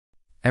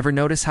Ever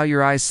notice how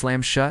your eyes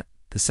slam shut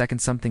the second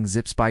something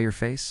zips by your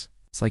face?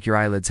 It's like your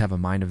eyelids have a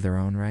mind of their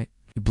own, right?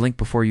 You blink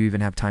before you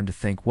even have time to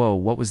think, whoa,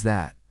 what was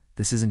that?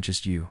 This isn't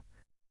just you.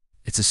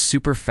 It's a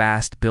super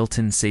fast,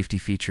 built-in safety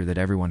feature that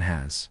everyone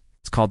has.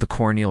 It's called the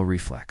corneal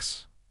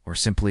reflex, or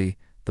simply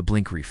the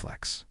blink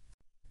reflex.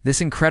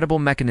 This incredible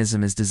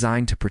mechanism is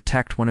designed to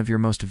protect one of your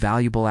most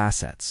valuable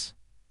assets,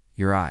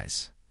 your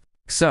eyes.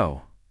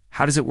 So,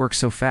 how does it work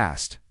so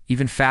fast?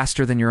 Even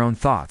faster than your own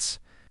thoughts?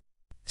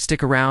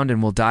 Stick around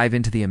and we'll dive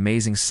into the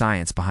amazing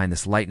science behind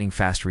this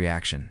lightning-fast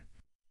reaction.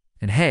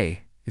 And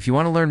hey, if you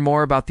want to learn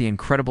more about the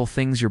incredible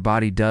things your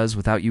body does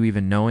without you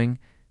even knowing,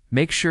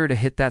 make sure to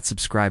hit that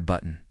subscribe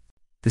button.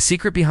 The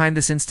secret behind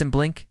this instant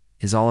blink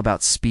is all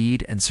about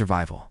speed and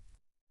survival.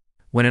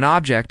 When an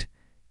object,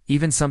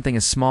 even something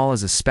as small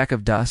as a speck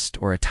of dust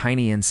or a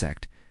tiny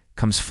insect,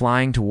 comes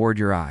flying toward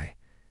your eye,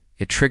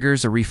 it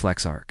triggers a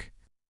reflex arc.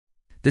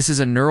 This is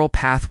a neural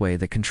pathway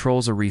that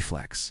controls a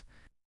reflex.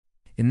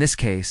 In this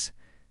case,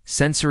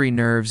 sensory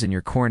nerves in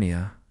your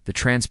cornea, the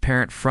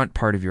transparent front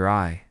part of your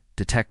eye,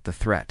 detect the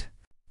threat.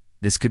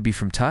 This could be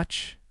from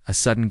touch, a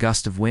sudden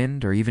gust of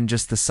wind, or even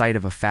just the sight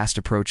of a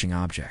fast-approaching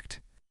object.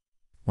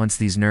 Once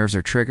these nerves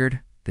are triggered,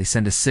 they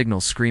send a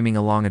signal screaming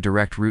along a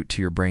direct route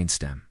to your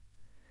brainstem.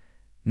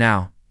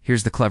 Now,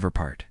 here's the clever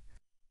part.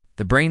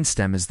 The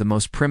brainstem is the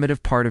most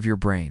primitive part of your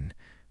brain,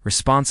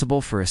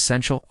 responsible for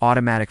essential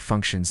automatic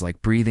functions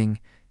like breathing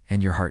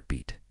and your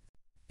heartbeat.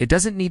 It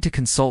doesn't need to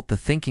consult the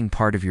thinking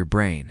part of your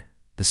brain,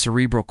 the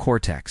cerebral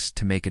cortex,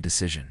 to make a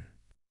decision.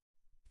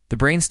 The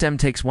brainstem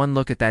takes one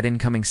look at that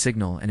incoming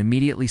signal and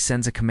immediately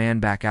sends a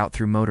command back out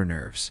through motor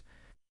nerves.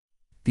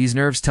 These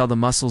nerves tell the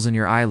muscles in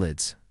your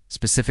eyelids,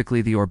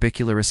 specifically the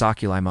orbicularis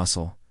oculi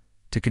muscle,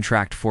 to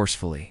contract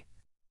forcefully.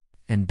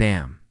 And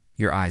bam,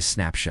 your eyes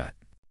snap shut.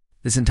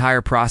 This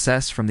entire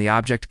process, from the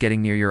object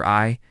getting near your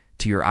eye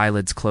to your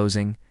eyelids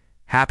closing,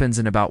 happens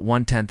in about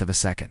 1/10 of a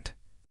second.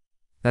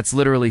 That's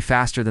literally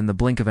faster than the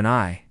blink of an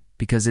eye,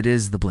 because it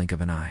is the blink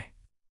of an eye.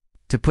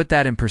 To put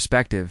that in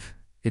perspective,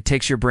 it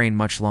takes your brain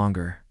much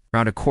longer,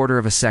 around 1/4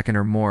 of a second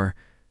or more,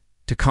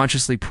 to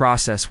consciously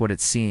process what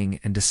it's seeing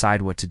and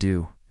decide what to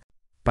do.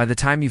 By the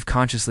time you've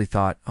consciously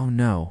thought, oh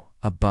no,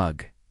 a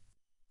bug,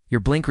 your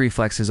blink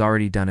reflex has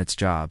already done its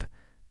job,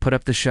 put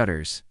up the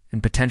shutters,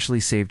 and potentially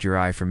saved your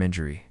eye from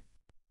injury.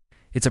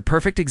 It's a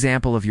perfect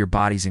example of your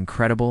body's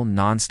incredible,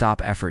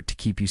 non-stop effort to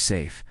keep you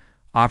safe,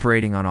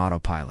 operating on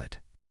autopilot.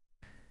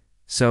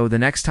 So the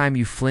next time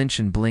you flinch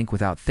and blink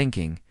without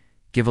thinking,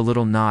 give a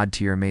little nod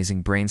to your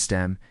amazing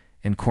brainstem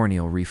and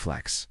corneal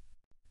reflex.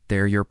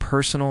 They're your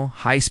personal,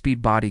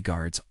 high-speed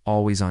bodyguards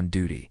always on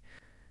duty.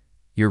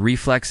 Your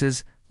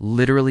reflexes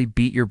literally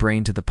beat your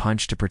brain to the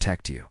punch to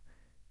protect you.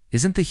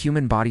 Isn't the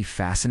human body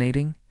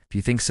fascinating? If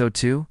you think so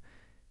too,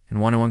 and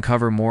want to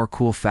uncover more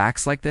cool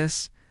facts like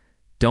this,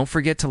 don't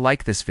forget to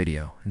like this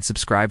video and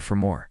subscribe for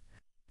more.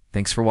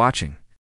 Thanks for watching.